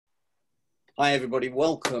Hi everybody,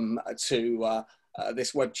 welcome to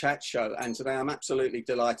this web chat show, and today I'm absolutely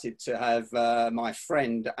delighted to have my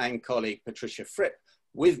friend and colleague Patricia Fripp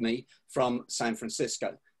with me from San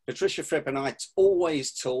Francisco. Patricia Fripp and I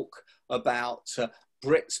always talk about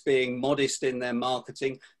Brits being modest in their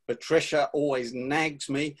marketing. Patricia always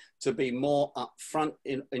nags me to be more upfront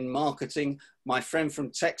in marketing. My friend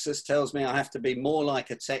from Texas tells me I have to be more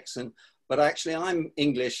like a Texan. But actually, I'm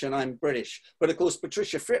English and I'm British. But of course,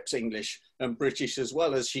 Patricia Fripp's English and British as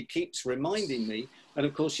well, as she keeps reminding me. And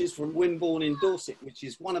of course, she's from Wimborne in Dorset, which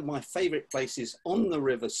is one of my favourite places on the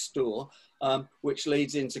River Stour, which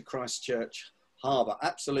leads into Christchurch Harbour.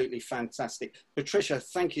 Absolutely fantastic. Patricia,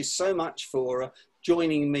 thank you so much for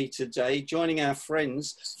joining me today, joining our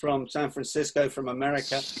friends from San Francisco, from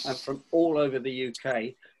America, and from all over the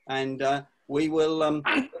UK. And we will look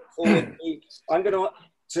forward to, I'm going to ask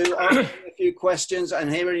you a few questions and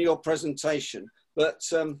hearing your presentation. But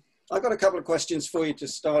I've got a couple of questions for you to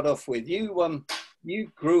start off with. You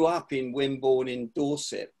grew up in Wimborne in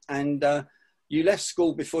Dorset, and you left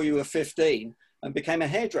school before you were 15 and became a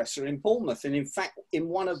hairdresser in Bournemouth, and in fact in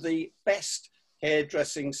one of the best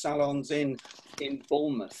hairdressing salons in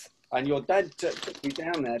Bournemouth. And your dad took you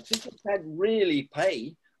down there. Did your dad really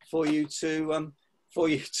pay for you to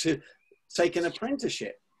take an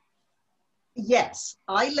apprenticeship? Yes,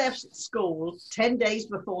 I left school 10 days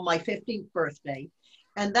before my 15th birthday,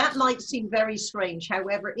 and that might seem very strange.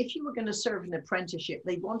 However, if you were going to serve an apprenticeship,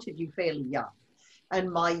 they wanted you fairly young.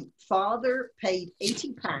 And my father paid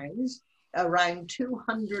 £80, around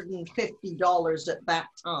 $250 at that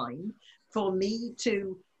time, for me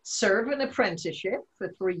to serve an apprenticeship for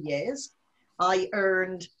 3 years. I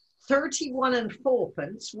earned 31 and 4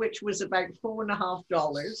 pence, which was about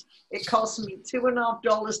 $4.50. It cost me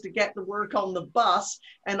 $2.50 to get the work on the bus,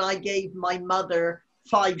 and I gave my mother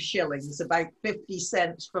 5 shillings, about 50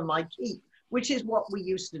 cents for my keep, which is what we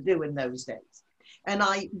used to do in those days. And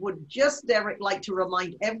I would just, Derek, like to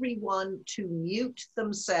remind everyone to mute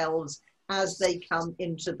themselves as they come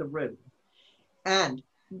into the room. And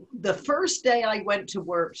the first day I went to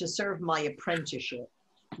work to serve my apprenticeship,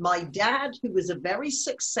 my dad, who was a very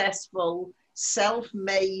successful,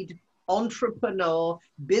 self-made entrepreneur,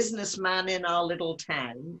 businessman in our little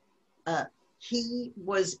town, he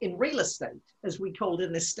was in real estate, as we called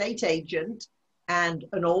an estate agent and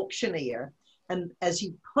an auctioneer. And as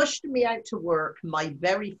he pushed me out to work my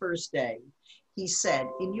very first day, he said,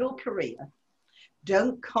 in your career,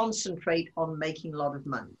 don't concentrate on making a lot of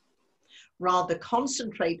money. Rather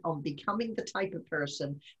concentrate on becoming the type of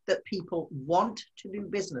person that people want to do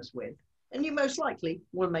business with, and you most likely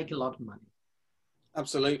will make a lot of money.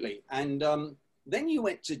 Absolutely. And then you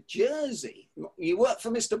went to Jersey. You worked for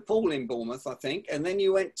Mr. Paul in Bournemouth, I think, and then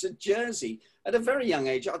you went to Jersey at a very young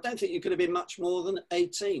age. I don't think you could have been much more than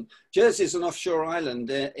 18. Jersey is an offshore island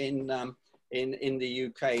in the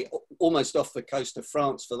UK, almost off the coast of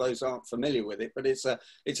France, for those who aren't familiar with it, but it's a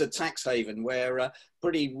tax haven where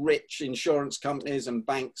pretty rich insurance companies and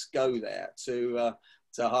banks go there to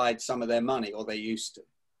hide some of their money, or they used to.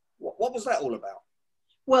 What was that all about?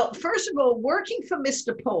 Well, first of all, working for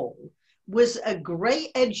Mr. Paul was a great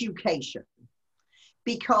education,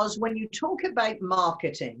 because when you talk about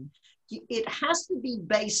marketing, it has to be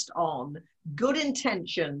based on good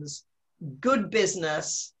intentions, good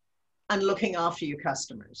business, and looking after your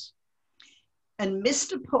customers. And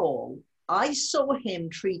Mr. Paul, I saw him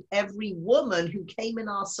treat every woman who came in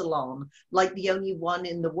our salon like the only one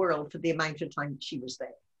in the world for the amount of time that she was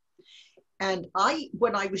there. And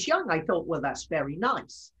when I was young, I thought, well, that's very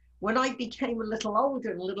nice. When I became a little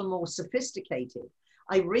older and a little more sophisticated,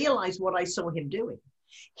 I realized what I saw him doing.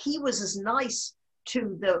 He was as nice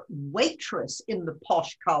to the waitress in the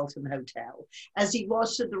posh Carlton Hotel as he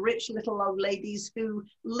was to the rich little old ladies who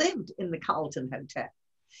lived in the Carlton Hotel.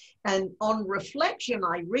 And on reflection,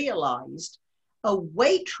 I realized a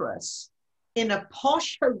waitress in a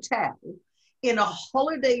posh hotel in a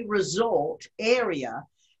holiday resort area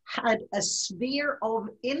had a sphere of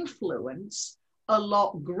influence a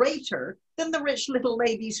lot greater than the rich little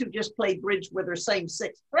ladies who just played bridge with her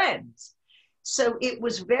same-sex friends. So it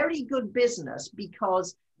was very good business,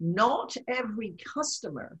 because not every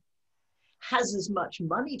customer has as much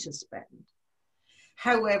money to spend.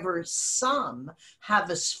 However, some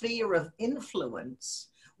have a sphere of influence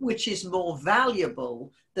which is more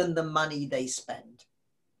valuable than the money they spend.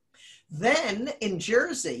 Then in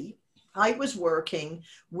Jersey, I was working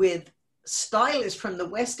with stylists from the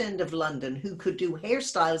West End of London who could do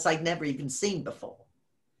hairstyles I'd never even seen before.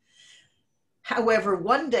 However,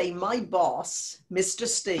 one day my boss, Mr.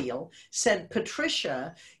 Steele, said,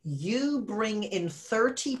 Patricia, you bring in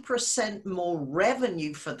 30% more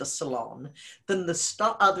revenue for the salon than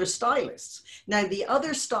the other stylists. Now, the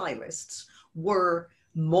other stylists were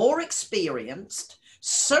more experienced,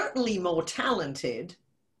 certainly more talented.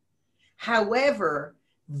 However,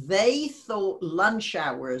 they thought lunch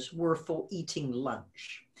hours were for eating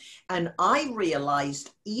lunch. And I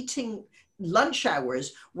realized lunch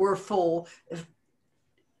hours were for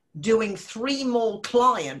doing 3 more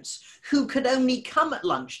clients who could only come at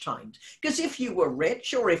lunchtime. Because if you were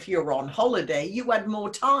rich or if you're on holiday, you had more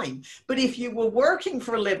time. But if you were working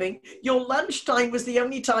for a living, your lunchtime was the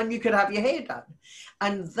only time you could have your hair done.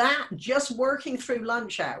 And that, just working through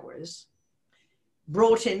lunch hours,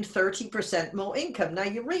 brought in 30% more income. Now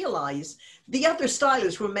you realize the other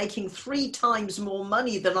stylists were making 3 times more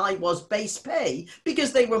money than I was base pay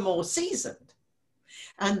because they were more seasoned.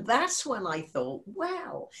 And that's when I thought,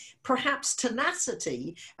 well, perhaps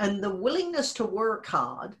tenacity and the willingness to work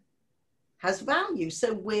hard has value.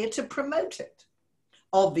 So where to promote it?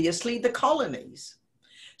 Obviously the colonies.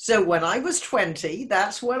 So when I was 20,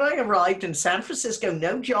 that's when I arrived in San Francisco,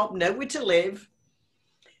 no job, nowhere to live,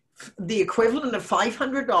 the equivalent of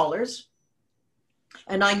 $500.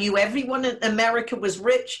 And I knew everyone in America was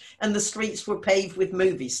rich and the streets were paved with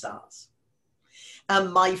movie stars.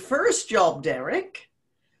 And my first job, Derek,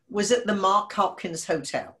 was at the Mark Hopkins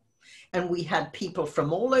Hotel. And we had people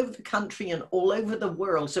from all over the country and all over the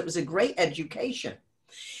world. So it was a great education.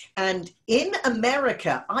 And in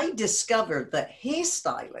America, I discovered that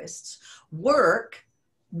hairstylists work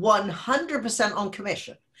 100% on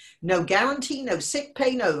commission. No guarantee, no sick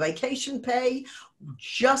pay, no vacation pay,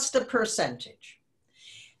 just a percentage.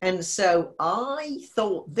 And so I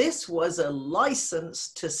thought this was a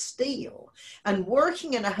license to steal. And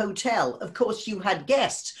working in a hotel, of course, you had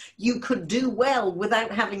guests. You could do well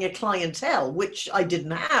without having a clientele, which I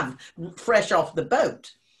didn't have fresh off the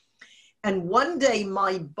boat. And one day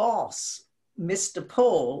my boss, Mr.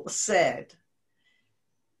 Paul, said,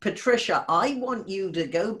 Patricia, I want you to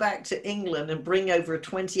go back to England and bring over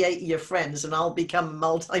 28 of your friends and I'll become a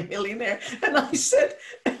multimillionaire. And I said,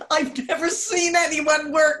 I've never seen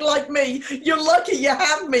anyone work like me. You're lucky you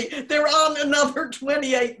have me. There aren't another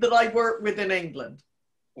 28 that I work with in England.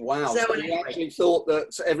 Wow. So anyway, you actually thought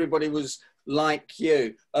that everybody was like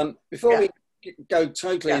you. Before we go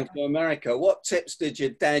totally into America, what tips did your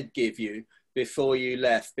dad give you before you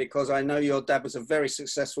left? Because I know your dad was a very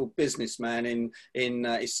successful businessman in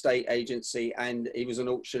estate agency, and he was an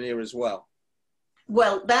auctioneer as well.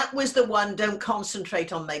 Well, that was the one, don't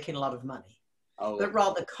concentrate on making a lot of money, but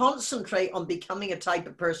rather concentrate on becoming a type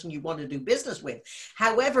of person you want to do business with.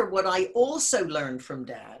 However, what I also learned from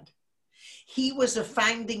Dad, he was a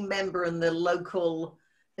founding member in the local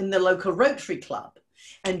Rotary Club.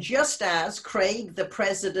 And just as Craig, the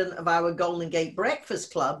president of our Golden Gate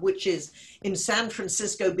Breakfast Club, which is in San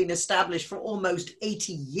Francisco, been established for almost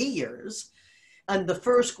 80 years, and the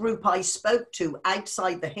first group I spoke to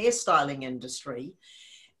outside the hairstyling industry,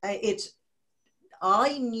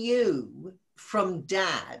 I knew from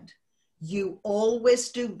Dad, you always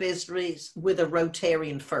do business with a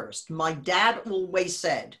Rotarian first. My dad always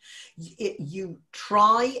said, you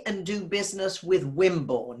try and do business with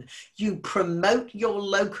Wimborne. You promote your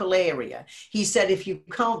local area. He said, if you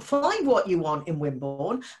can't find what you want in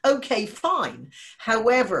Wimborne, okay, fine.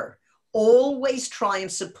 However, always try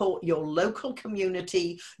and support your local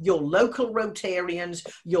community, your local Rotarians,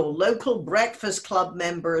 your local Breakfast Club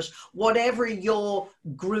members, whatever your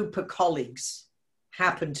group of colleagues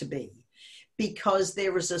happen to be. Because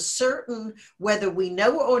there is a certain, whether we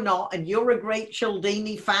know it or not, and you're a great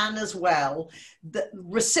Cialdini fan as well,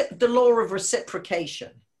 the law of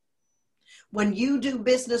reciprocation. When you do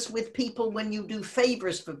business with people, when you do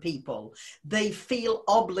favors for people, they feel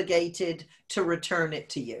obligated to return it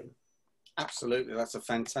to you. Absolutely. That's a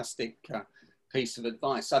fantastic piece of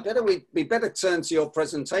advice. We better turn to your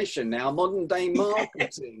presentation now, modern day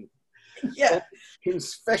marketing. Yeah.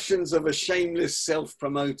 Confessions of a Shameless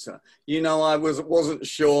Self-Promoter. You know, I wasn't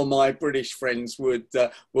sure my British friends would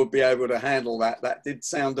be able to handle that. That did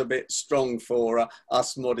sound a bit strong for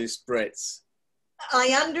us modest Brits.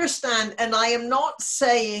 I understand, and I am not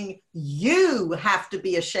saying you have to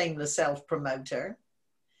be a shameless self-promoter.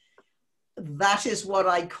 That is what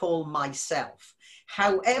I call myself.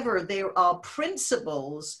 However, there are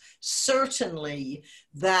principles certainly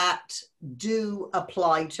that do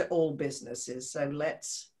apply to all businesses. So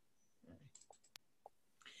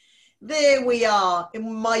there we are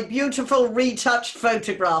in my beautiful retouched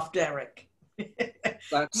photograph, Derek.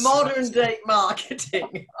 Modern day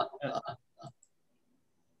marketing.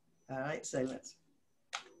 All right, so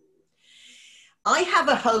I have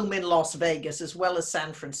a home in Las Vegas as well as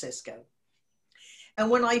San Francisco. And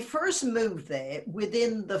when I first moved there,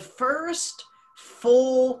 within the first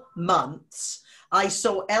 4 months, I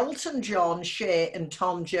saw Elton John, Cher, and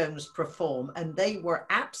Tom Jones perform, and they were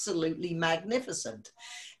absolutely magnificent.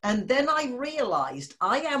 And then I realized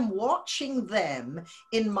I am watching them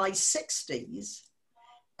in my 60s,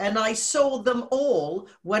 and I saw them all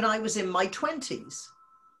when I was in my 20s.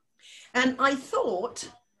 And I thought,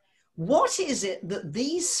 what is it that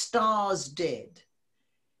these stars did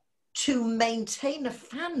to maintain a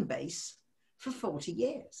fan base for 40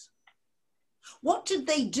 years? What did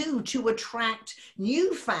they do to attract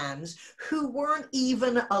new fans who weren't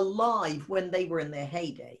even alive when they were in their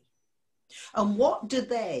heyday? And what do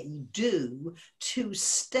they do to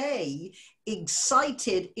stay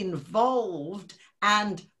excited, involved,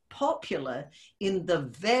 and popular in the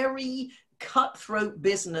very cutthroat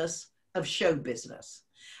business of show business?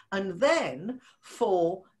 And then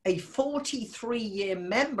for a 43-year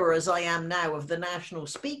member, as I am now, of the National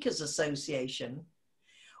Speakers Association,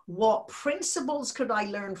 what principles could I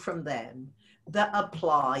learn from them that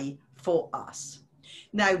apply for us?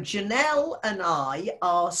 Now, Janelle and I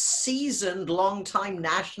are seasoned, long-time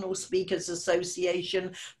National Speakers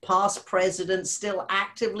Association, past presidents, still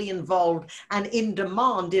actively involved and in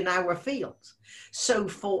demand in our field. So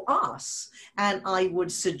for us, and I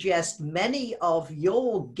would suggest many of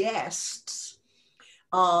your guests,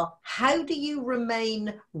 how do you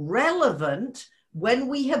remain relevant when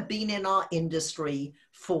we have been in our industry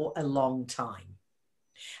for a long time?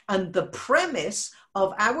 And the premise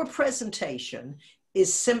of our presentation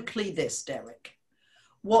is simply this, Derek.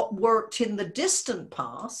 What worked in the distant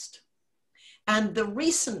past and the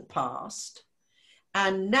recent past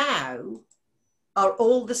and now are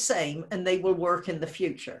all the same, and they will work in the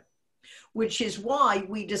future. Which is why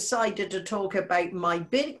we decided to talk about my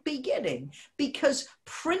big beginning, because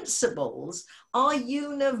principles are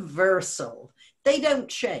universal. They don't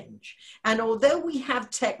change. And although we have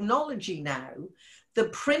technology now, the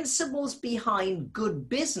principles behind good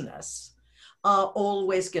business are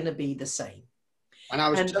always going to be the same. And I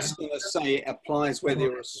was just going to say, it applies whether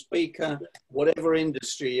you're a speaker, whatever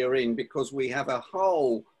industry you're in, because we have a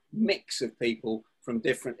whole mix of people from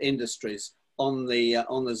different industries on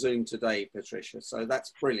the Zoom today, Patricia. So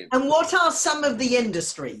that's brilliant. And what are some of the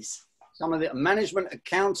industries? Some of the management,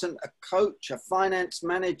 accountant, a coach, a finance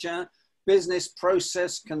manager, business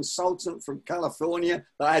process consultant from California.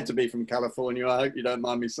 I had to be from California. I hope you don't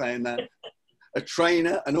mind me saying that. A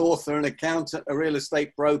trainer, an author, an accountant, a real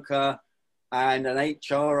estate broker, and an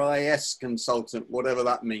HRIS consultant, whatever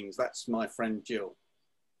that means. That's my friend Jill.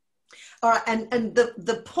 All right, and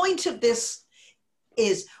the point of this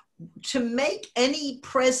is to make any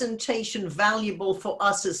presentation valuable for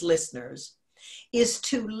us as listeners is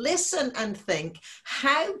to listen and think,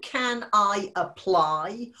 how can I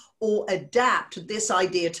apply or adapt this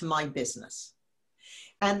idea to my business?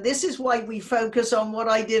 And this is why we focus on what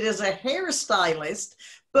I did as a hairstylist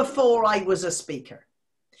before I was a speaker.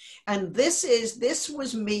 And this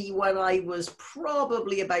was me when I was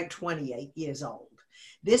probably about 28 years old.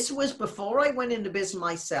 This was before I went into business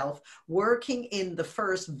myself, working in the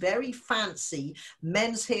first very fancy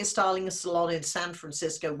men's hairstyling salon in San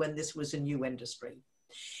Francisco when this was a new industry.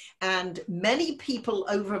 And many people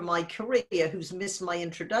over my career who's missed my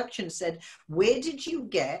introduction said, where did you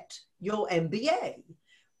get your MBA?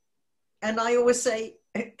 And I always say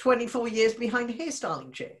 24 years behind a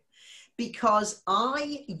hairstyling chair, because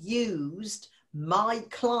I used my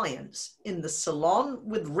clients in the salon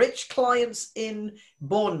with rich clients in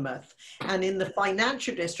Bournemouth and in the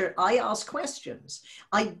financial district. I asked questions.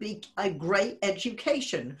 I be a great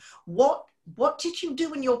education. What did you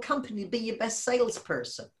do in your company to be your best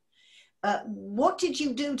salesperson? What did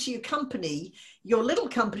you do to your company, your little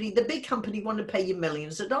company? The big company wanted to pay you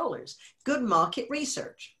millions of dollars. Good market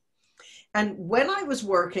research. And when I was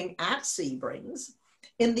working at Sebrings,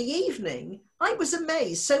 in the evening, I was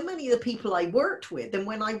amazed. So many of the people I worked with, and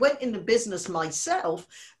when I went into business myself,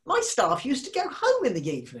 my staff used to go home in the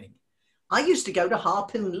evening. I used to go to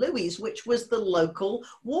Harpoon Louie's, which was the local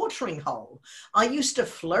watering hole. I used to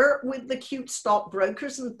flirt with the cute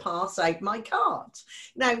stockbrokers and pass out my cards.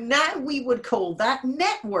 Now we would call that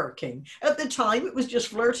networking. At the time, it was just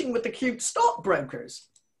flirting with the cute stockbrokers.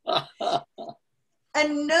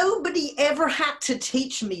 And nobody ever had to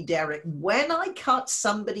teach me, Derek. When I cut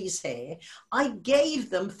somebody's hair, I gave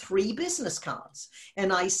them 3 business cards.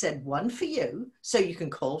 And I said, 1 for you, so you can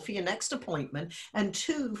call for your next appointment, and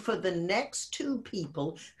 2 for the next 2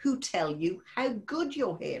 people who tell you how good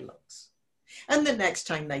your hair looks. And the next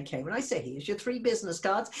time they came and I said, here's your 3 business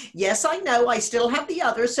cards. Yes, I know I still have the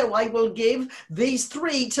others, so I will give these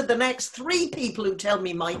 3 to the next 3 people who tell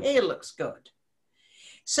me my hair looks good.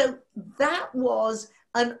 So that was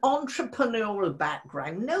an entrepreneurial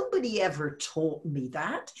background. Nobody ever taught me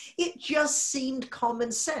that. It just seemed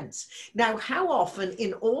common sense. Now, how often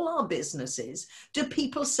in all our businesses do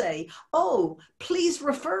people say, oh, please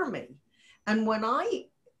refer me? And when I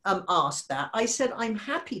asked that, I said, I'm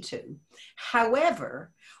happy to.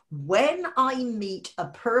 However, when I meet a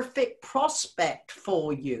perfect prospect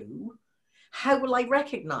for you, how will I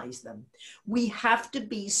recognize them? We have to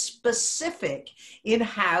be specific in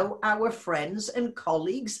how our friends and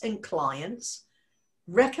colleagues and clients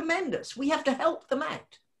recommend us. We have to help them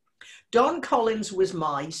out. Don Collins was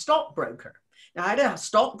my stockbroker. Now, I had a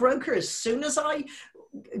stockbroker as soon as I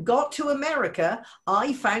got to America.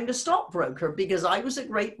 I found a stockbroker because I was a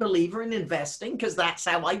great believer in investing, because that's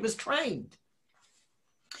how I was trained.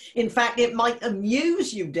 In fact, it might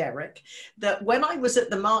amuse you, Derek, that when I was at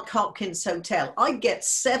the Mark Hopkins Hotel, I'd get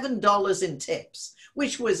 $7 in tips,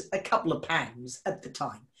 which was a couple of pounds at the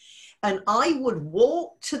time. And I would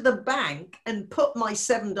walk to the bank and put my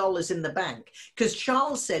 $7 in the bank, because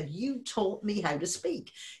Charles said, you taught me how to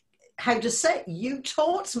speak. How to say, you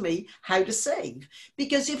taught me how to save.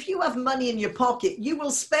 Because if you have money in your pocket, you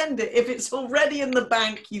will spend it. If it's already in the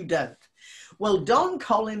bank, you don't. Well, Don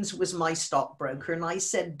Collins was my stockbroker. And I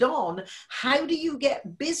said, Don, how do you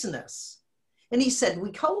get business? And he said,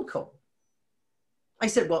 we cold call. I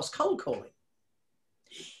said, what's cold calling?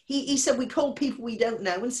 He said, we call people we don't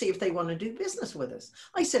know and see if they want to do business with us.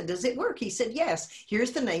 I said, does it work? He said, yes.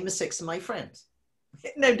 Here's the name of 6 of my friends.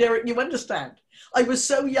 No, Derek, you understand. I was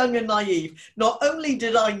so young and naive. Not only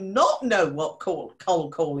did I not know what cold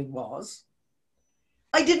calling was,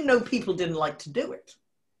 I didn't know people didn't like to do it.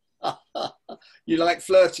 You like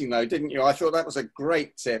flirting though, didn't you? I thought that was a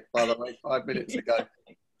great tip, by the way, 5 minutes ago.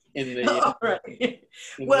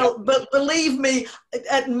 But believe me,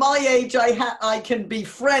 at my age, I can be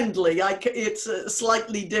friendly. It's a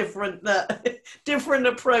slightly different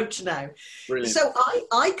approach now. Brilliant. So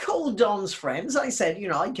I called Don's friends. I said,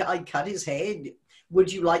 I cut his hair.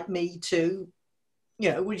 Would you like me to,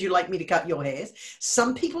 would you like me to cut your hair?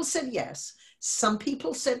 Some people said yes. Some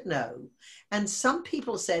people said no. And some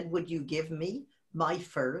people said, would you give me my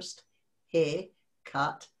first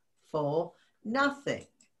haircut for nothing?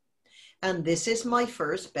 And this is my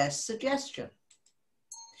first best suggestion.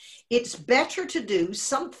 It's better to do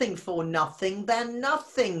something for nothing than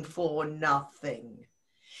nothing for nothing.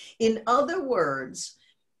 In other words,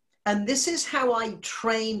 and this is how I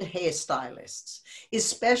trained hairstylists,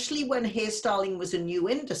 especially when hairstyling was a new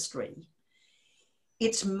industry.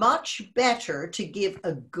 It's much better to give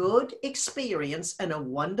a good experience and a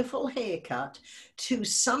wonderful haircut to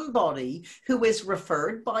somebody who is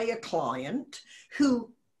referred by a client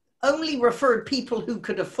who only referred people who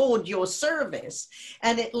could afford your service.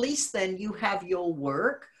 And at least then you have your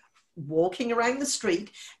work walking around the street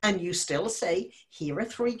and you still say, here are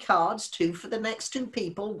 3 cards, 2 for the next 2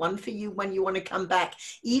 people, 1 for you when you want to come back,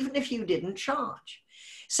 even if you didn't charge.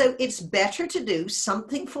 So it's better to do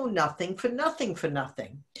something for nothing for nothing for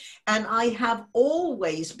nothing. And I have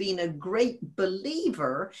always been a great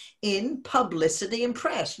believer in publicity and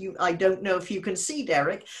press. I don't know if you can see,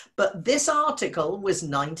 Derek, but this article was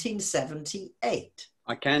 1978.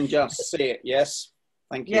 I can just see it, yes.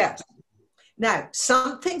 Thank you. Yes. Now,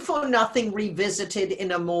 something for nothing revisited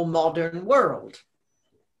in a more modern world.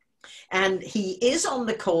 And he is on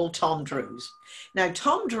the call, Tom Drews. Now,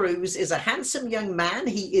 Tom Drews is a handsome young man.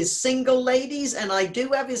 He is single, ladies, and I do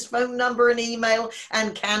have his phone number and email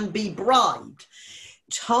and can be bribed.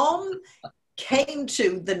 Tom came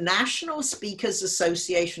to the National Speakers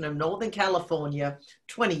Association of Northern California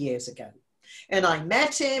 20 years ago. And I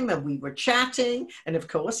met him and we were chatting. And of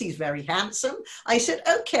course, he's very handsome. I said,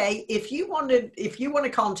 okay, if you want to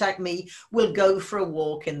contact me, we'll go for a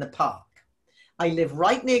walk in the park. I live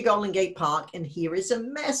right near Golden Gate Park, and here is a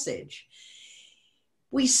message.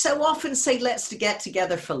 We so often say, let's get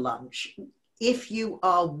together for lunch. If you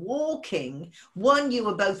are walking, 1, you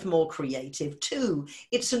are both more creative. 2,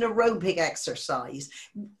 it's an aerobic exercise.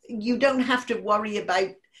 You don't have to worry about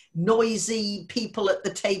noisy people at the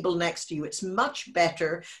table next to you. It's much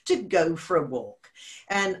better to go for a walk.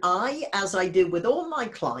 And as I do with all my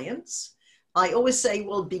clients, I always say,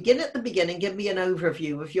 well, begin at the beginning, give me an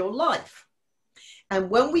overview of your life. And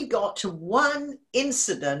when we got to one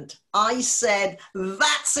incident, I said,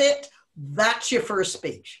 that's it. That's your first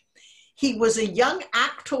speech. He was a young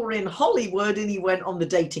actor in Hollywood and he went on the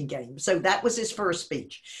dating game. So that was his first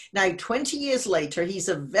speech. Now, 20 years later, he's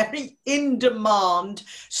a very in-demand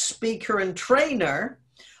speaker and trainer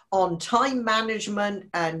on time management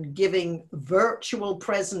and giving virtual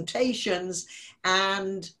presentations.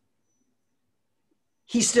 And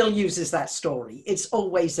he still uses that story. It's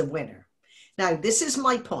always a winner. Now, this is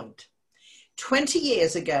my point. 20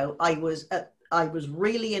 years ago, I was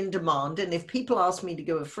really in demand. And if people ask me to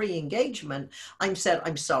go a free engagement, I'm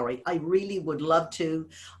sorry, I really would love to.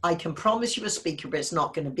 I can promise you a speaker, but it's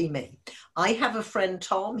not going to be me. I have a friend,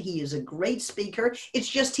 Tom. He is a great speaker. It's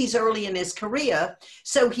just he's early in his career,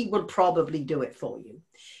 so he would probably do it for you.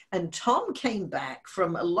 And Tom came back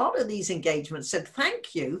from a lot of these engagements, said,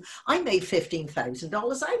 thank you. I made $15,000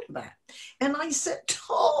 out of that. And I said,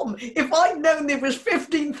 Tom, if I'd known there was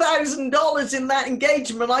 $15,000 in that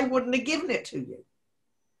engagement, I wouldn't have given it to you.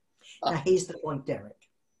 Now, here's the point, Derek.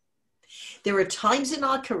 There are times in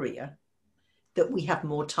our career that we have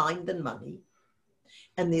more time than money.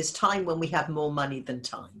 And there's time when we have more money than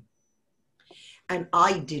time. And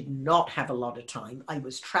I did not have a lot of time. I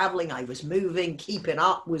was traveling, I was moving, keeping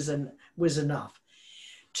up was enough.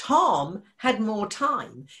 Tom had more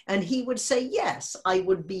time and he would say, yes, I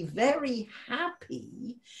would be very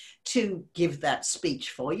happy to give that speech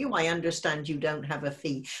for you. I understand you don't have a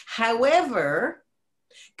fee. However,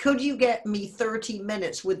 could you get me 30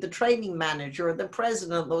 minutes with the training manager or the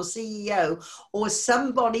president or CEO or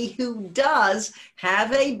somebody who does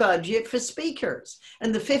have a budget for speakers?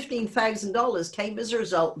 And the $15,000 came as a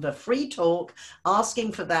result of a free talk,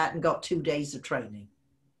 asking for that, and got 2 days of training.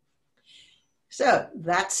 So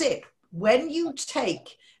that's it. When you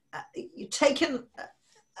take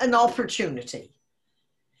an opportunity.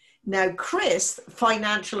 Now, Chris,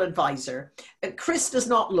 financial advisor, Chris does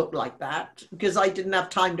not look like that because I didn't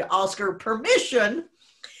have time to ask her permission,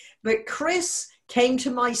 but Chris came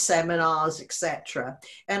to my seminars, etc.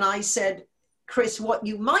 And I said, Chris, what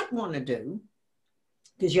you might want to do,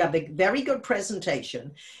 because you have a very good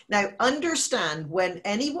presentation. Now, understand when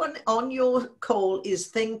anyone on your call is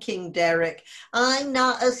thinking, Derek, I'm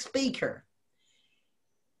not a speaker.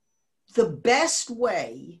 The best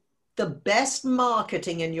way, the best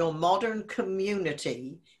marketing in your modern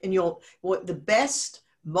community, the best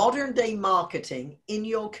modern day marketing in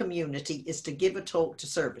your community is to give a talk to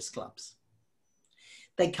service clubs.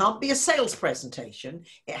 They can't be a sales presentation.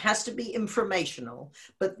 It has to be informational,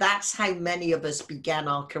 but that's how many of us began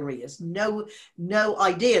our careers. No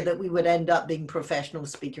idea that we would end up being professional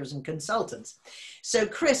speakers and consultants. So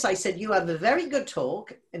Chris, I said, you have a very good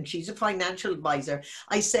talk, and she's a financial advisor.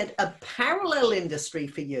 I said, a parallel industry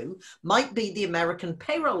for you might be the American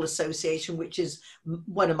Payroll Association, which is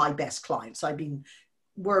one of my best clients. I've been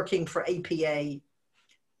working for APA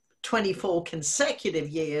 24 consecutive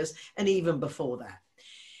years, and even before that.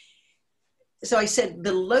 So I said,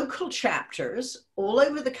 the local chapters all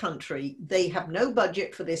over the country, they have no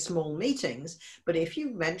budget for their small meetings. But if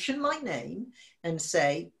you mention my name and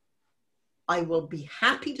say, I will be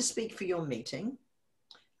happy to speak for your meeting.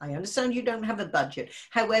 I understand you don't have a budget.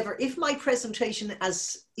 However, if my presentation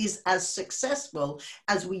is as successful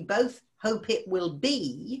as we both hope it will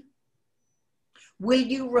be, will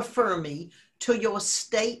you refer me to your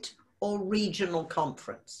state or regional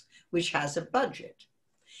conference, which has a budget?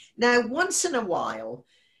 Now, once in a while,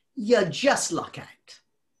 you just luck out.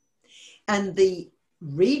 And the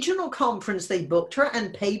regional conference, they booked her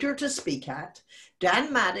and paid her to speak at.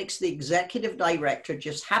 Dan Maddox, the executive director,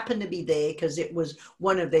 just happened to be there because it was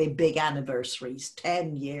one of their big anniversaries,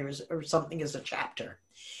 10 years or something as a chapter.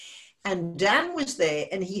 And Dan was there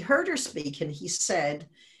and he heard her speak and he said,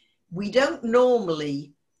 we don't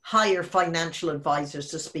normally hire financial advisors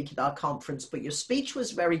to speak at our conference, but your speech was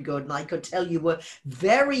very good. And I could tell you were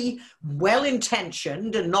very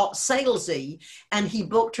well-intentioned and not salesy. And he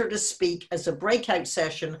booked her to speak as a breakout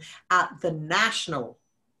session at the national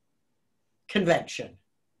convention.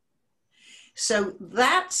 So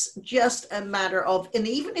that's just a matter of, and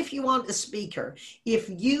even if you want a speaker, if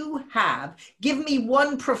you have, give me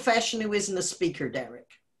one profession who isn't a speaker, Derek.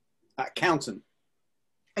 Accountant.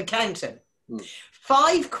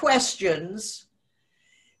 5 questions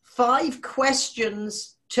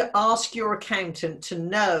to ask your accountant to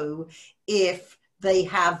know if they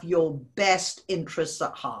have your best interests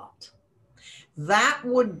at heart. That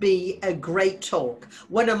would be a great talk.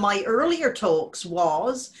 One of my earlier talks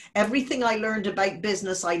was everything I learned about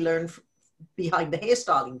business, I learned behind the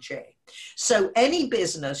hairstyling chair. So any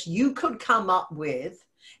business, you could come up with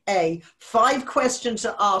A, 5 questions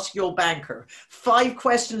to ask your banker, 5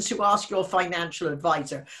 questions to ask your financial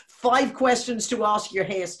advisor, 5 questions to ask your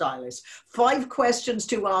hairstylist, 5 questions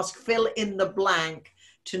to ask fill in the blank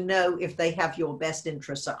to know if they have your best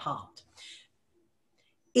interests at heart.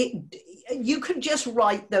 You can just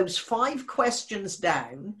write those 5 questions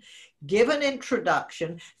down, give an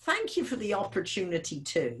introduction, thank you for the opportunity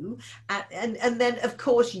to, and then of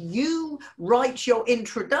course you write your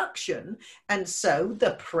introduction, and so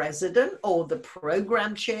the president or the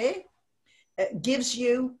program chair gives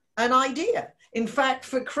you an idea. In fact,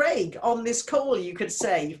 for Craig on this call, you could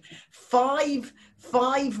say five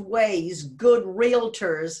ways good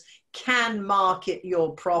realtors can market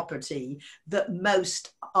your property that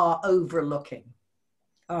most are overlooking.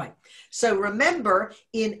 All right. So remember,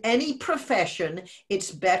 in any profession,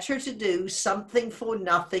 it's better to do something for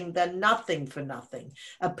nothing than nothing for nothing.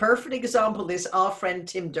 A perfect example is our friend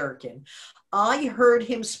Tim Durkin. I heard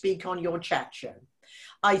him speak on your chat show.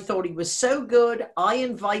 I thought he was so good. I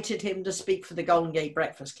invited him to speak for the Golden Gate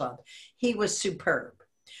Breakfast Club. He was superb.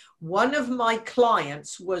 One of my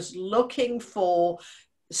clients was looking for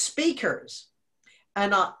speakers,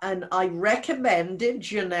 and I recommended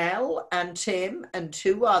Janelle and Tim and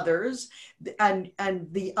 2 others, and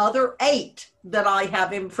the other 8 that I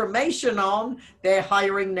have information on, they're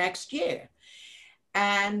hiring next year.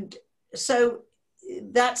 And so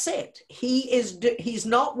that's it. He's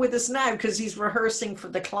not with us now because he's rehearsing for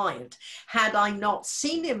the client. Had I not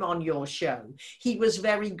seen him on your show, he was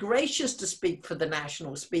very gracious to speak for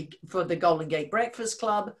the Golden Gate Breakfast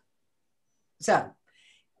Club. So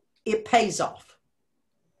it pays off.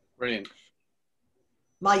 Brilliant.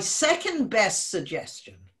 My second best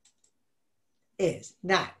suggestion is,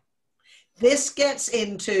 now, this gets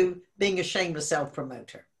into being a shameless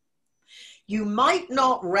self-promoter. You might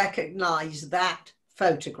not recognize that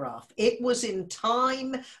photograph. It was in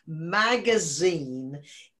Time magazine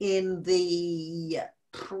in it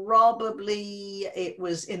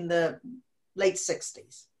was in the late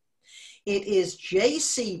 60s. It is Jay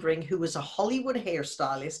Sebring, who was a Hollywood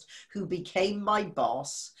hairstylist who became my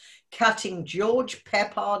boss, cutting George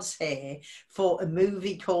Peppard's hair for a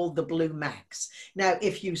movie called The Blue Max. Now,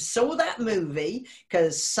 if you saw that movie,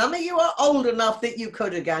 because some of you are old enough that you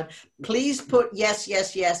could have gone, please put yes,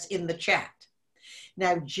 yes, yes in the chat.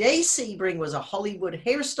 Now, Jay Sebring was a Hollywood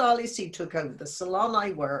hairstylist. He took over the salon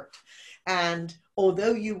I worked. And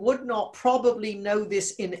although you would not probably know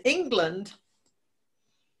this in England,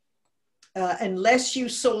 unless you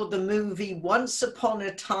saw the movie Once Upon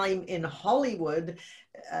a Time in Hollywood,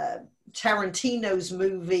 Tarantino's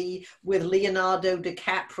movie with Leonardo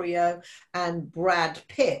DiCaprio and Brad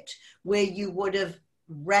Pitt, where you would have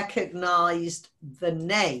recognized the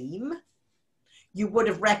name.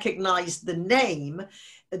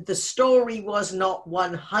 The story was not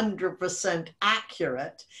 100%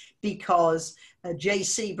 accurate because Jay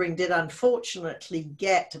Sebring did unfortunately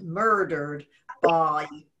get murdered by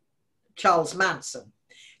Charles Manson.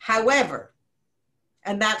 However,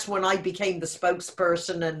 and that's when I became the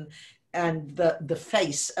spokesperson and the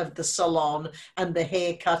face of the salon and the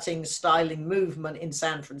hair cutting styling movement in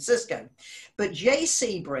San Francisco. But Jay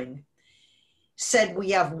Sebring said,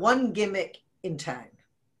 we have one gimmick in town,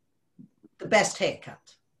 the best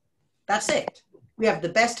haircut. That's it. We have the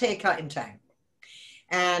best haircut in town.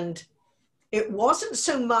 And it wasn't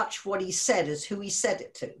so much what he said as who he said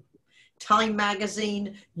it to. Time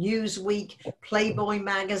magazine, Newsweek, Playboy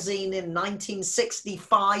magazine in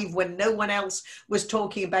 1965 when no one else was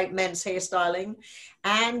talking about men's hairstyling.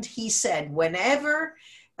 And he said, whenever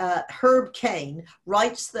Herb Caen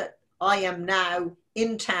writes that I am now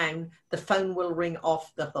in town, the phone will ring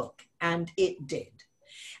off the hook. And it did.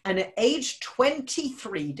 And at age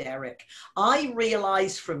 23, Derek, I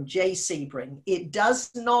realized from Jay Sebring, it does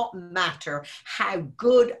not matter how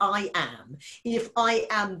good I am. If I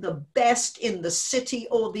am the best in the city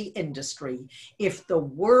or the industry, if the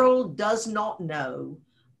world does not know,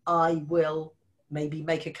 I will maybe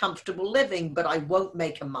make a comfortable living, but I won't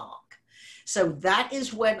make a mark. So that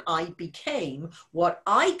is when I became what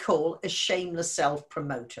I call a shameless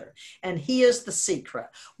self-promoter. And here's the secret.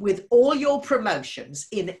 With all your promotions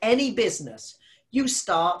in any business, you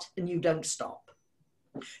start and you don't stop.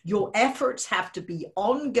 Your efforts have to be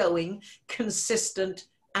ongoing, consistent,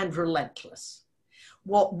 and relentless.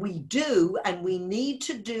 What we do, and we need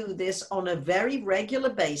to do this on a very regular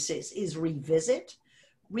basis, is revisit,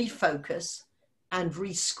 refocus, and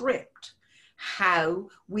rescript how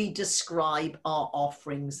we describe our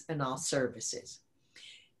offerings and our services.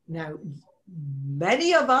 Now,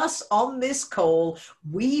 many of us on this call,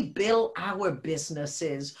 we built our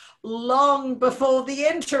businesses long before the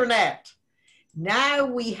internet. Now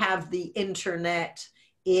we have the internet.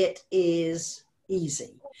 It is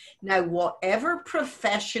easy. Now, whatever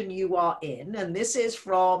profession you are in, and this is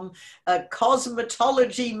from a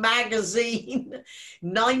Cosmetology magazine,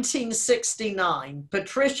 1969,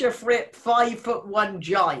 Patricia Fripp, 5'1"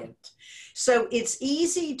 giant. So it's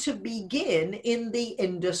easy to begin in the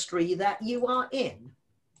industry that you are in.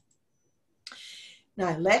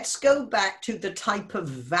 Now, let's go back to the type of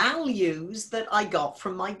values that I got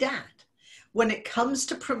from my dad. When it comes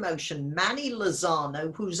to promotion, Manny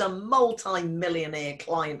Lozano, who's a multi-millionaire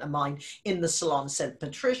client of mine in the salon, said,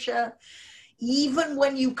 Patricia, even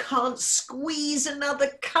when you can't squeeze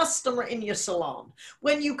another customer in your salon,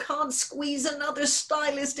 when you can't squeeze another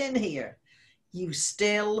stylist in here, you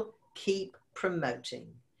still keep promoting,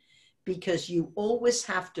 because you always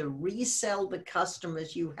have to resell the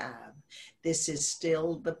customers you have. This is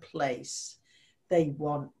still the place they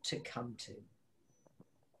want to come to.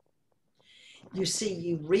 You see,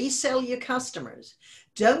 you resell your customers.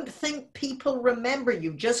 Don't think people remember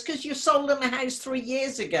you just because you sold them a house 3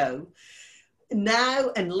 years ago.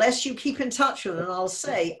 Now, unless you keep in touch with them, I'll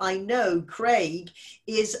say, I know Craig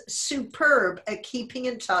is superb at keeping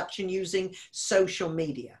in touch and using social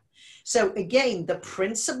media. So again, the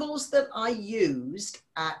principles that I used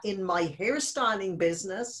in my hairstyling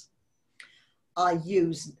business, I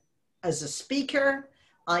use as a speaker,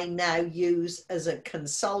 I now use as a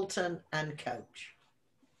consultant and coach.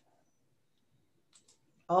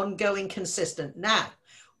 Ongoing, consistent. Now,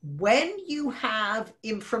 when you have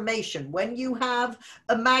information, when you have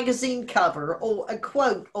a magazine cover or a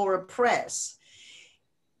quote or a press,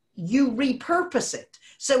 you repurpose it.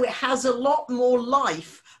 So it has a lot more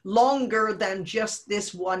life, longer than just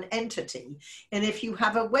this one entity. And if you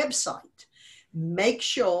have a website, make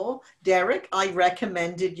sure, Derek, I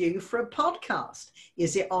recommended you for a podcast.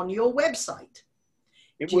 Is it on your website?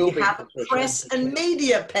 It will be. Do you have a press and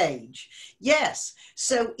media page? Yes.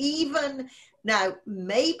 So even now,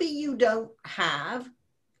 maybe you don't have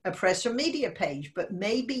a press or media page, but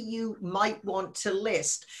maybe you might want to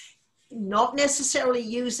list, not necessarily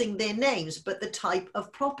using their names, but the type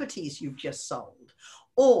of properties you've just sold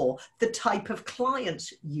or the type of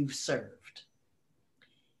clients you've served.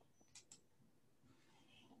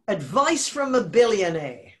 Advice from a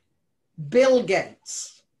billionaire, Bill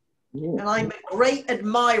Gates. And I'm a great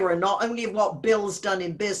admirer, not only of what Bill's done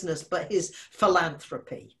in business, but his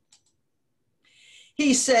philanthropy.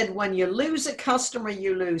 He said, when you lose a customer,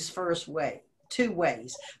 you lose two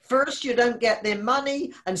ways. First, you don't get their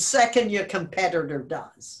money, and second, your competitor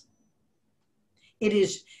does. It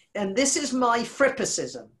is, and this is my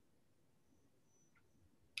Frippicism.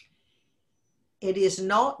 It is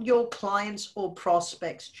not your client's or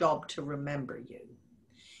prospect's job to remember you.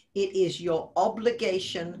 It is your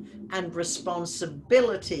obligation and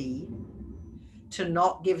responsibility to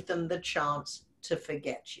not give them the chance to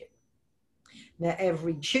forget you. Now,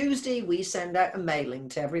 every Tuesday, we send out a mailing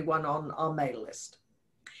to everyone on our mail list.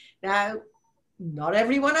 Now, not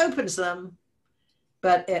everyone opens them,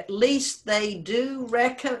 but at least they do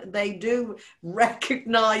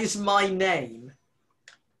recognize my name.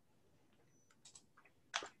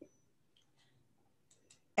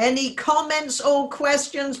 Any comments or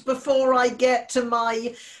questions before I get to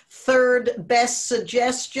my third best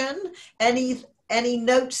suggestion? Any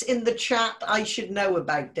notes in the chat I should know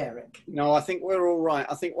about, Derek? No, I think we're all right.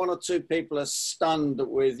 I think one or two people are stunned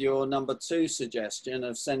with your number 2 suggestion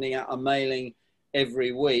of sending out a mailing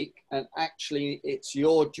every week. And actually, it's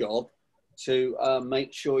your job to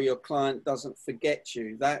make sure your client doesn't forget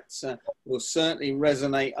you. That will certainly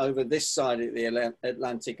resonate over this side of the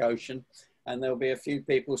Atlantic Ocean. And there'll be a few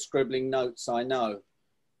people scribbling notes, I know.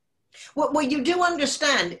 Well, you do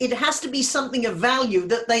understand it has to be something of value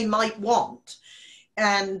that they might want.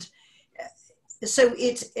 And so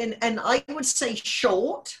it's, and I would say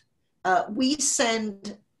short. We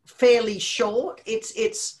send fairly short.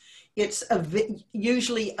 It's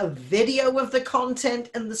usually a video of the content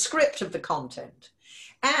and the script of the content.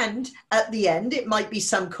 And at the end, it might be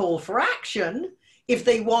some call for action if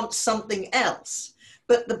they want something else.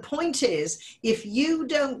 But the point is, if you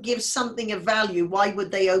don't give something of value, why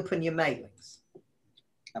would they open your mailings?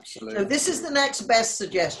 Absolutely. So this is the next best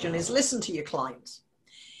suggestion, is listen to your clients.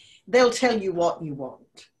 They'll tell you what you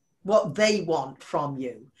want, what they want from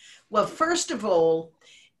you. Well, first of all,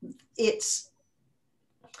 if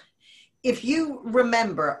you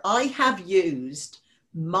remember, I have used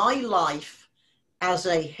my life as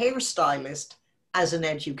a hairstylist as an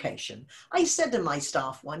education. I said to my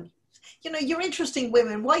staff you know, you're interesting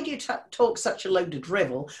women. Why do you talk such a load of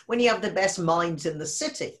drivel when you have the best minds in the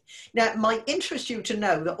city? Now, it might interest you to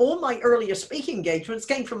know that all my earlier speaking engagements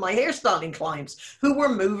came from my hairstyling clients who were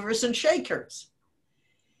movers and shakers.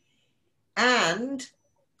 And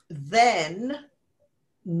then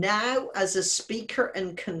now as a speaker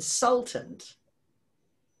and consultant,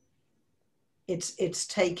 it's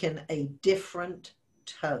taken a different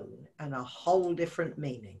tone and a whole different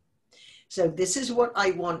meaning. So this is what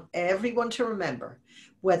I want everyone to remember,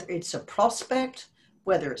 whether it's a prospect,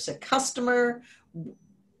 whether it's a customer,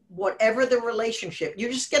 whatever the relationship,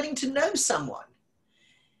 you're just getting to know someone.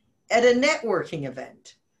 At a networking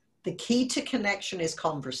event, the key to connection is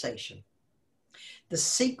conversation. The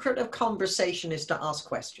secret of conversation is to ask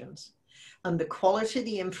questions, and the quality of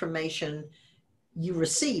the information you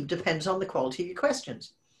receive depends on the quality of your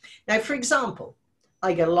questions. Now, for example,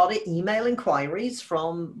 I get a lot of email inquiries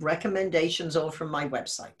from recommendations or from my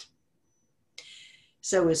website.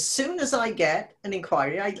 So as soon as I get an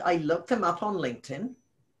inquiry, I look them up on LinkedIn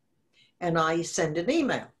and I send an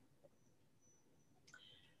email.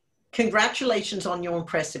 Congratulations on your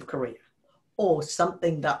impressive career, or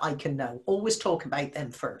something that I can know. Always talk about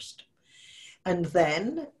them first. And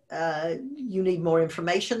then you need more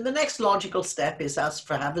information. The next logical step is ask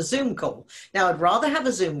for have a Zoom call. Now, I'd rather have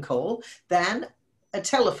a Zoom call than a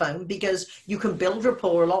telephone because you can build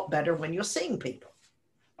rapport a lot better when you're seeing people.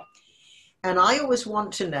 And I always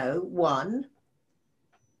want to know, one,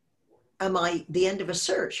 am I the end of a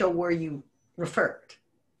search or were you referred?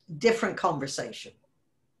 Different conversation.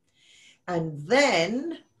 And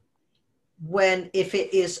then if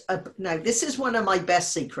it is, now this is one of my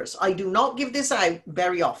best secrets. I do not give this out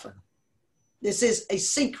very often. This is a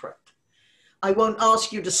secret. I won't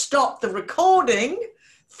ask you to stop the recording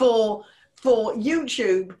for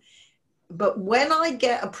YouTube, but when I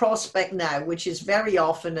get a prospect now, which is very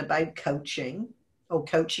often about coaching or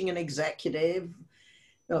coaching an executive,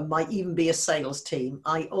 or might even be a sales team,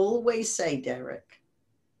 I always say, Derek,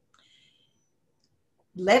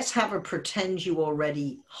 let's have a pretend you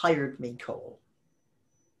already hired me call.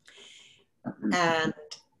 And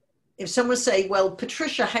if someone say, well,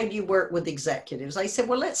 Patricia, how do you work with executives? I said,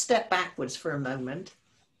 well, let's step backwards for a moment.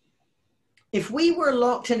 If we were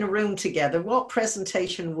locked in a room together, what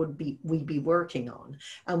presentation would we be working on?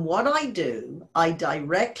 And what I do, I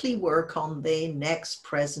directly work on their next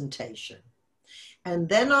presentation. And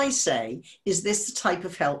then I say, is this the type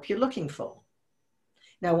of help you're looking for?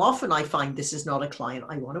 Now, often I find this is not a client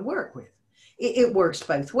I want to work with. It works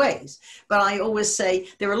both ways. But I always say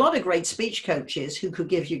there are a lot of great speech coaches who could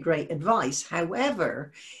give you great advice.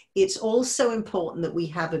 However, it's also important that we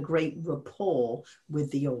have a great rapport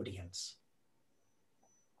with the audience,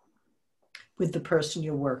 with the person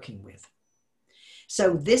you're working with.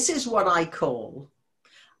 So this is what I call,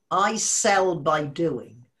 I sell by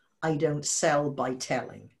doing. I don't sell by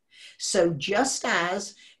telling. So just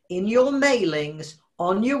as in your mailings,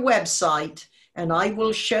 on your website, and I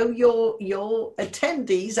will show your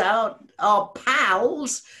attendees, our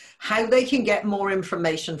pals, how they can get more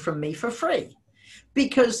information from me for free.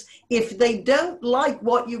 Because if they don't like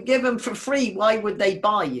what you give them for free, why would they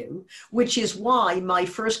buy you? Which is why my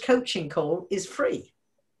first coaching call is free.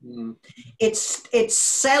 Mm. It's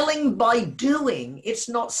selling by doing. It's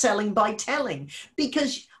not selling by telling.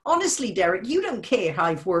 Because honestly, Derek, you don't care how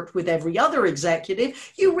I've worked with every other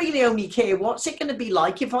executive. You really only care what's it going to be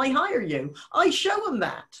like if I hire you. I show them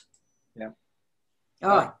that. Yeah.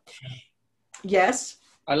 All right. Yes.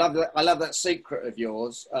 I love that. I love that secret of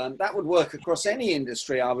yours. That would work across any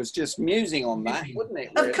industry. I was just musing on that, wouldn't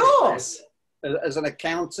it? Of course. As an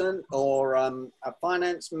accountant or a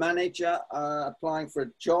finance manager applying for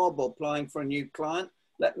a job or applying for a new client,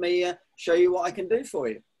 let me show you what I can do for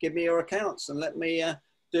you. Give me your accounts and let me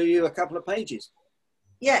do you a couple of pages.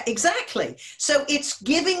 Yeah, exactly. So it's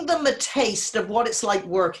giving them a taste of what it's like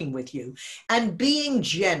working with you and being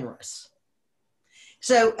generous.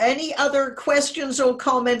 So any other questions or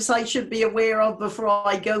comments I should be aware of before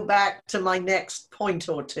I go back to my next point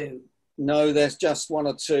or two? No, there's just one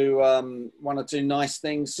or two nice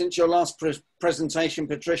things. Since your last presentation,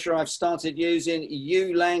 Patricia, I've started using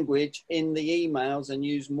you language in the emails and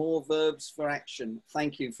use more verbs for action.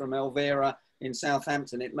 Thank you, from Elvira in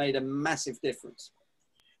Southampton. It made a massive difference.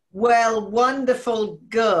 Well, wonderful,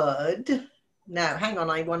 good. Now, hang on,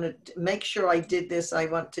 I want to make sure I did this.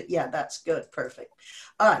 Yeah, that's good, perfect.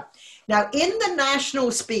 All right. Now, in the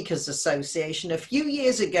National Speakers Association, a few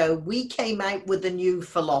years ago, we came out with a new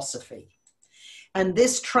philosophy. And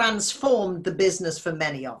this transformed the business for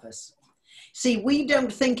many of us. See, we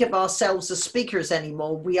don't think of ourselves as speakers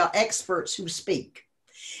anymore. We are experts who speak.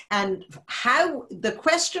 And how the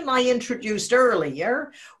question I introduced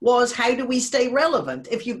earlier was, how do we stay relevant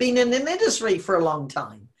if you've been in an industry for a long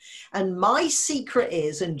time? And my secret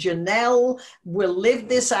is, and Janelle will live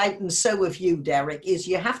this out, and so have you, Derek, is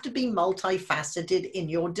you have to be multifaceted in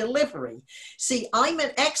your delivery. See, I'm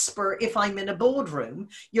an expert if I'm in a boardroom.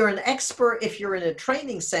 You're an expert if you're in a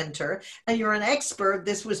training center, and you're an expert.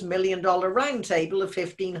 This was $1 Million Roundtable of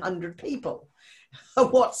 1,500 people.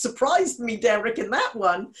 What surprised me, Derek, in that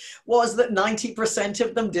one was that 90%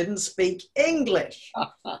 of them didn't speak English.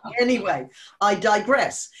 Anyway, I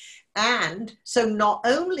digress. And so not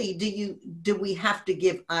only do we have to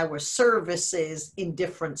give our services in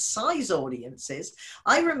different size audiences,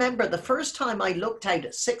 I remember the first time I looked out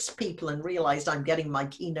at 6 people and realized I'm getting my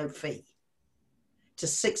keynote fee to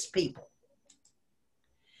 6 people.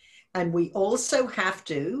 And we also have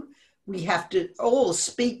to all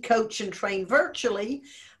speak, coach, and train virtually.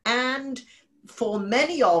 And for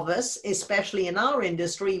many of us, especially in our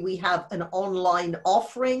industry, we have an online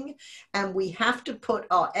offering, and we have to put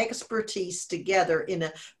our expertise together in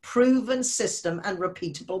a proven system and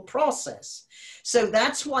repeatable process. So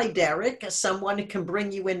that's why, Derek, someone can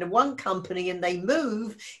bring you into one company and they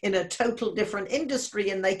move in a total different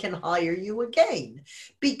industry and they can hire you again,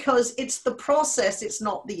 because it's the process, it's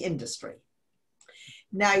not the industry.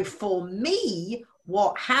 Now, for me,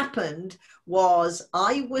 what happened was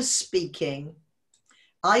I was speaking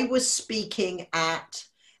at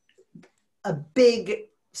a big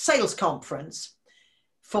sales conference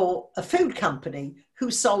for a food company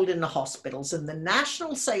who sold in the hospitals. And the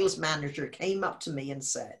national sales manager came up to me and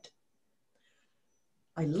said,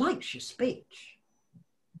 "I liked your speech,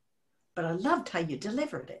 but I loved how you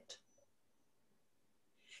delivered it.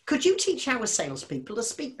 Could you teach our salespeople to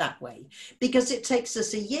speak that way? Because it takes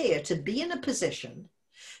us a year to be in a position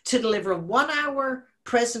to deliver a 1-hour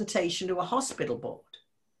presentation to a hospital board.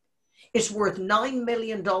 It's worth $9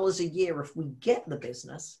 million a year if we get the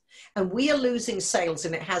business, and we are losing sales,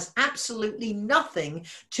 and it has absolutely nothing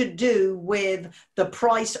to do with the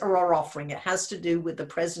price or our offering. It has to do with the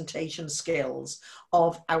presentation skills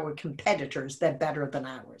of our competitors. They're better than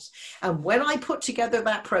ours." And when I put together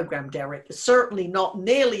that program, Derek, certainly not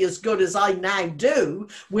nearly as good as I now do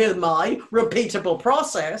with my repeatable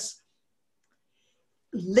process,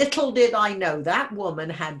 little did I know that woman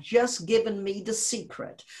had just given me the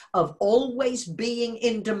secret of always being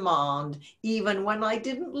in demand, even when I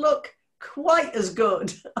didn't look quite as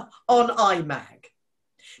good on IMAG.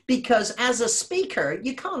 Because as a speaker,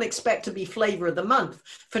 you can't expect to be flavor of the month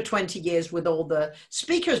for 20 years with all the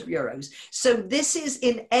speakers bureaus. So this is,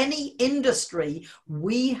 in any industry,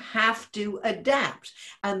 we have to adapt.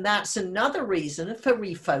 And that's another reason for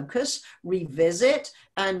refocus, revisit,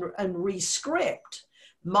 and rescript.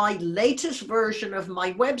 My latest version of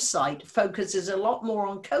my website focuses a lot more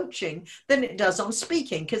on coaching than it does on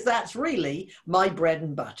speaking, because that's really my bread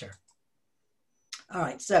and butter. All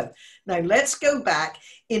right, so now let's go back.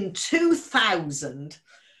 In 2000,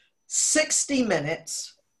 60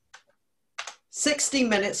 Minutes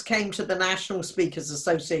came to the National Speakers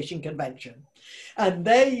Association convention, and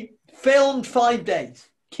they filmed 5 days,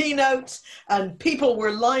 keynotes, and people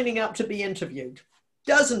were lining up to be interviewed.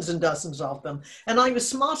 Dozens and dozens of them. And I was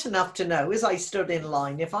smart enough to know, as I stood in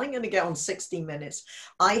line, if I'm going to get on 60 Minutes,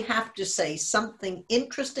 I have to say something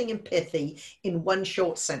interesting and pithy in one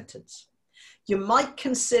short sentence. You might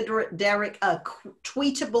consider it, Derek, a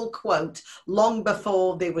tweetable quote long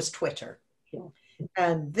before there was Twitter.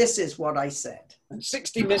 And this is what I said.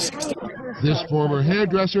 60 Minutes. This former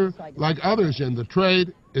hairdresser, like others in the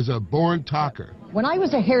trade, is a born talker. When I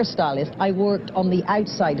was a hairstylist, I worked on the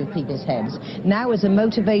outside of people's heads. Now, as a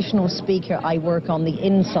motivational speaker, I work on the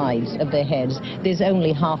insides of their heads. There's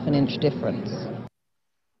only ½ an inch difference.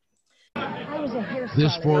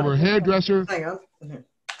 This former hairdresser... Hang on.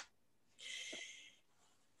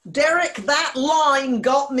 Derek, that line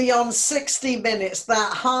got me on 60 Minutes.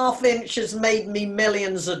 That ½ inch has made me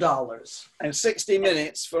millions of dollars. And 60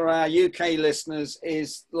 Minutes, for our UK listeners,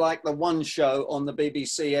 is like the one show on the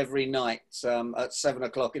BBC every night at 7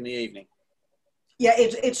 o'clock in the evening. Yeah,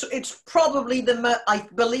 it's probably I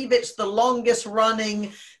believe it's the longest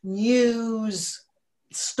running news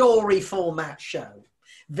story format show.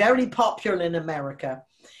 Very popular in America.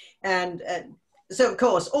 And so, of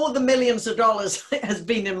course, all the millions of dollars has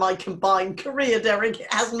been in my combined career, Derek.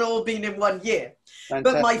 It hasn't all been in 1 year.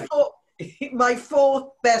 Fantastic. But my fourth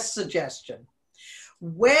best suggestion,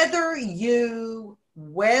 whatever you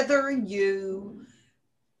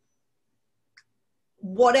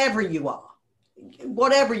are,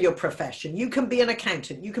 whatever your profession, you can be an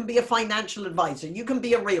accountant, you can be a financial advisor, you can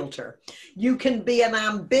be a realtor, you can be an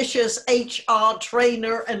ambitious HR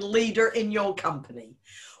trainer and leader in your company.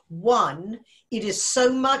 One, it is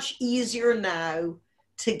so much easier now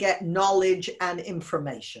to get knowledge and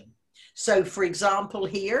information. So for example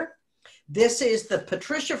here, this is the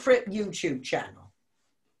Patricia Fripp YouTube channel.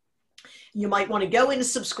 You might want to go in and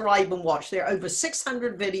subscribe and watch. There are over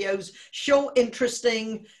 600 videos, short,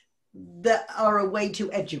 interesting, that are a way to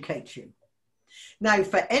educate you. Now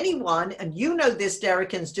for anyone, and you know this,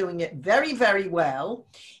 Derek is doing it very, very well,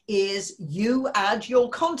 is you add your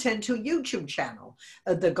content to a YouTube channel.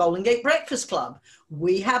 The Golden Gate Breakfast Club,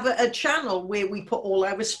 we have a channel where we put all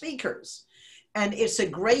our speakers. And it's a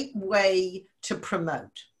great way to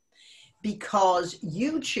promote, because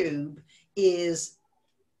YouTube is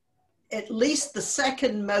at least the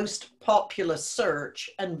second most popular search,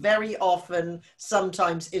 and very often,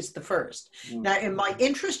 sometimes it's the first. Now, it might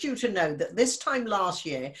interest you to know that this time last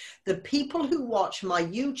year, the people who watch my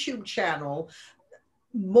YouTube channel,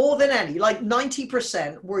 more than any, like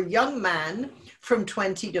 90%, were young men from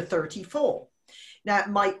 20 to 34. Now, it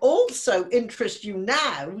might also interest you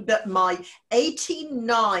now that my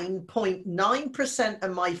 89.9%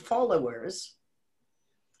 of my followers,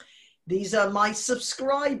 these are my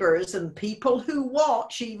subscribers, and people who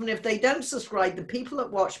watch, even if they don't subscribe, the people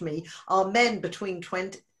that watch me are men between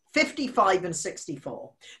 55 and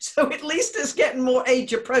 64. So at least it's getting more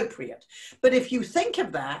age appropriate. But if you think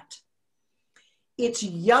of that, it's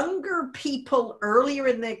younger people earlier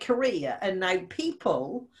in their career, and now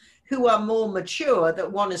people who are more mature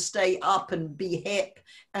that want to stay up and be hip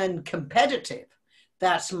and competitive.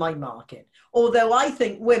 That's my market. Although I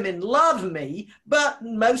think women love me, but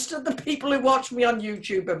most of the people who watch me on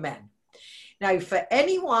YouTube are men. Now, for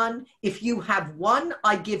anyone, if you have one,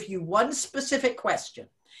 I give you one specific question.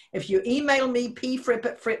 If you email me,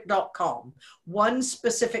 pfripp@fripp.com, one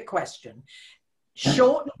specific question,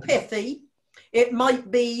 short and pithy. It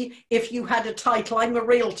might be, if you had a title, I'm a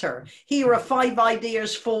realtor. Here are 5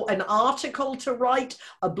 ideas for an article to write,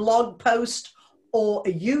 a blog post, or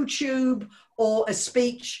a YouTube, or a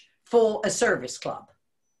speech for a service club.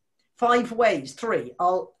 5 ways, 3.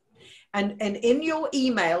 And in your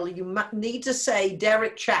email, you need to say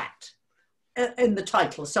Derek Chat in the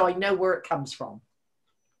title, so I know where it comes from.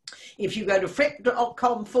 If you go to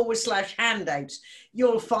fripp.com/handouts,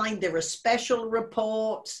 you'll find there are special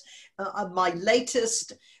reports. My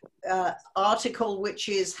latest article, which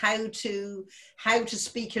is how to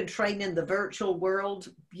speak and train in the virtual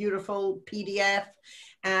world, beautiful PDF.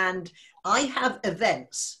 And I have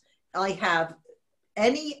events. I have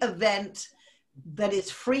any event that is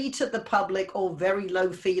free to the public or very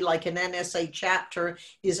low fee, like an NSA chapter,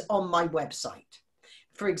 is on my website.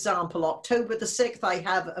 For example, October the 6th, I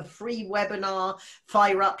have a free webinar,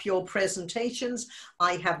 Fire Up Your Presentations.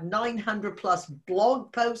 I have 900 plus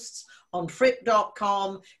blog posts on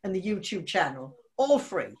fripp.com and the YouTube channel, all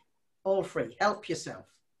free, help yourself.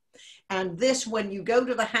 And this, when you go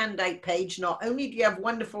to the handout page, not only do you have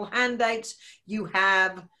wonderful handouts, you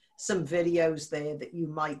have some videos there that you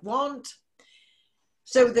might want.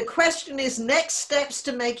 So the question is, next steps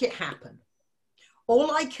to make it happen.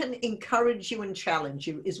 All I can encourage you and challenge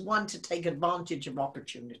you is, 1, to take advantage of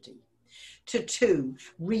opportunity. To 2,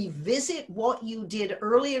 revisit what you did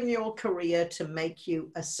early in your career to make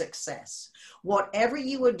you a success. Whatever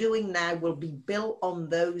you are doing now will be built on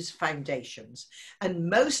those foundations. And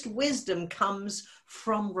most wisdom comes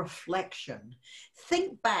from reflection.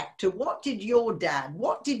 Think back to, what did your dad,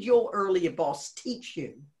 what did your earlier boss teach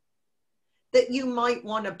you that you might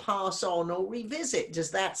want to pass on or revisit?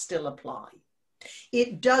 Does that still apply?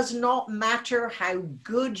 It does not matter how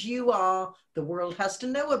good you are, the world has to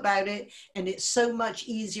know about it, and it's so much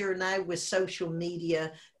easier now with social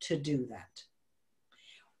media to do that.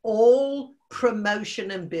 All promotion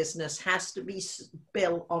and business has to be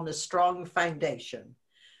built on a strong foundation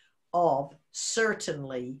of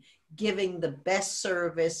certainly giving the best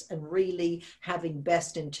service and really having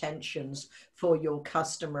best intentions for your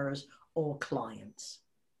customers or clients.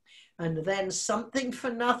 And then something for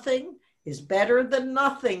nothing is better than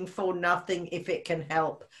nothing for nothing if it can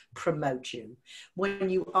help promote you.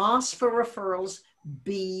 When you ask for referrals,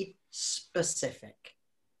 be specific.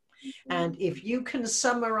 And if you can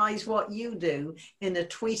summarize what you do in a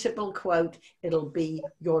tweetable quote, it'll be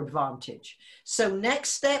your advantage. So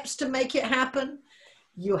next steps to make it happen,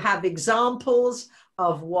 you have examples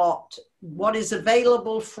of what is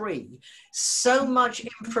available free. So much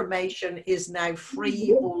information is now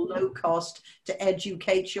free or low cost to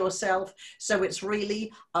educate yourself. So it's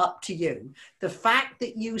really up to you. The fact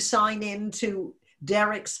that you sign into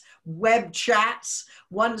Derek's web chats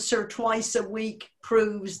once or twice a week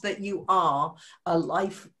proves that you are a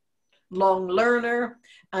lifelong learner,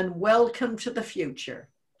 and welcome to the future.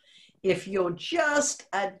 If you're just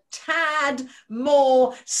a tad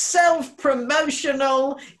more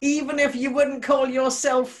self-promotional, even if you wouldn't call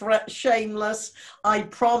yourself shameless, I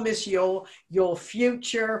promise you, your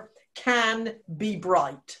future can be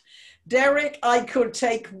bright. Derek, I could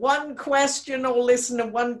take one question or listen to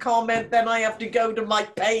one comment, then I have to go to my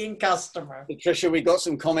paying customer. Patricia, we got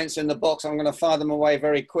some comments in the box. I'm going to fire them away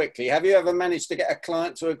very quickly. Have you ever managed to get a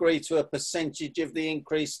client to agree to a percentage of the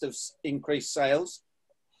increased sales?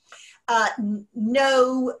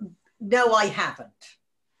 No, I haven't.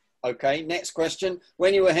 Okay, next question.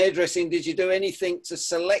 When you were hairdressing, did you do anything to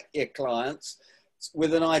select your clients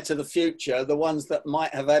with an eye to the future, the ones that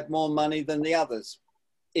might have had more money than the others,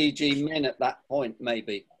 e.g. men at that point,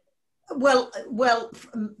 maybe? Well,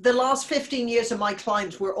 the last 15 years of my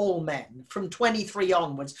clients were all men, from 23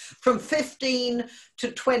 onwards. From 15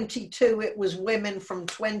 to 22, it was women. From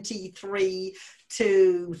 23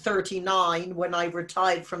 to 39, when I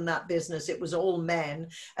retired from that business, it was all men,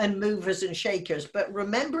 and movers and shakers. But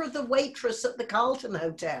remember the waitress at the Carlton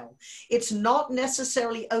Hotel. It's not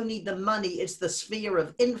necessarily only the money, it's the sphere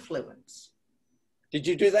of influence. Did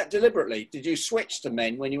you do that deliberately? Did you switch to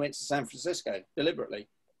men when you went to San Francisco deliberately?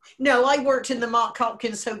 No, I worked in the Mark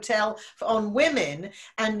Hopkins Hotel on women,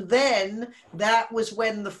 and then that was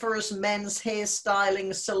when the first men's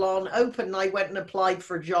hairstyling salon opened. I went and applied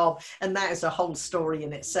for a job, and that is a whole story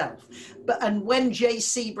in itself. And when Jay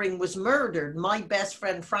Sebring was murdered, my best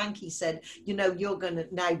friend Frankie said, you know, you're going to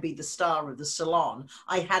now be the star of the salon.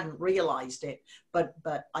 I hadn't realized it, but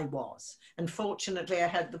I was. And fortunately, I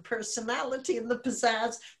had the personality and the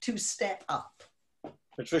pizzazz to step up.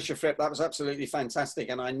 Patricia Fripp, that was absolutely fantastic.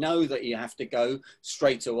 And I know that you have to go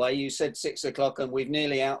straight away. You said 6 o'clock and we've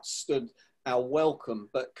nearly outstood our welcome.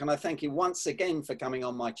 But can I thank you once again for coming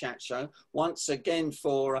on my chat show, once again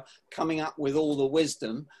for coming up with all the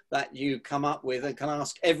wisdom that you come up with, and can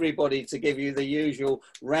ask everybody to give you the usual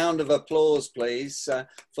round of applause, please,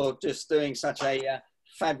 for just doing such a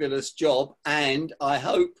fabulous job. And I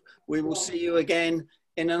hope we will see you again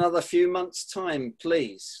in another few months' time,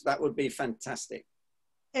 please. That would be fantastic.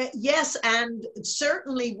 Yes, and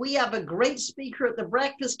certainly we have a great speaker at the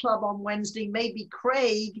Breakfast Club on Wednesday. Maybe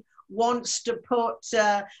Craig wants to put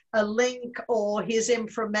a link or his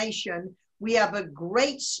information. We have a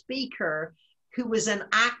great speaker who is an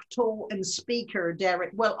actor and speaker,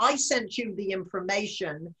 Derek. Well, I sent you the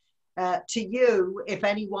information to you if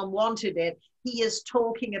anyone wanted it. He is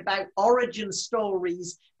talking about origin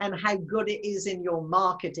stories and how good it is in your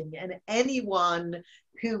marketing. And anyone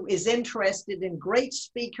who is interested in great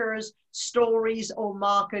speakers, stories, or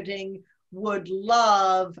marketing would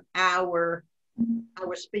love our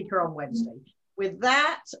speaker on Wednesday. With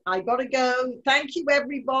that, I got to go. Thank you,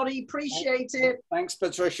 everybody. Appreciate it. Thanks,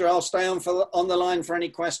 Patricia. I'll stay on the line for any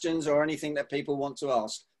questions or anything that people want to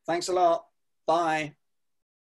ask. Thanks a lot. Bye.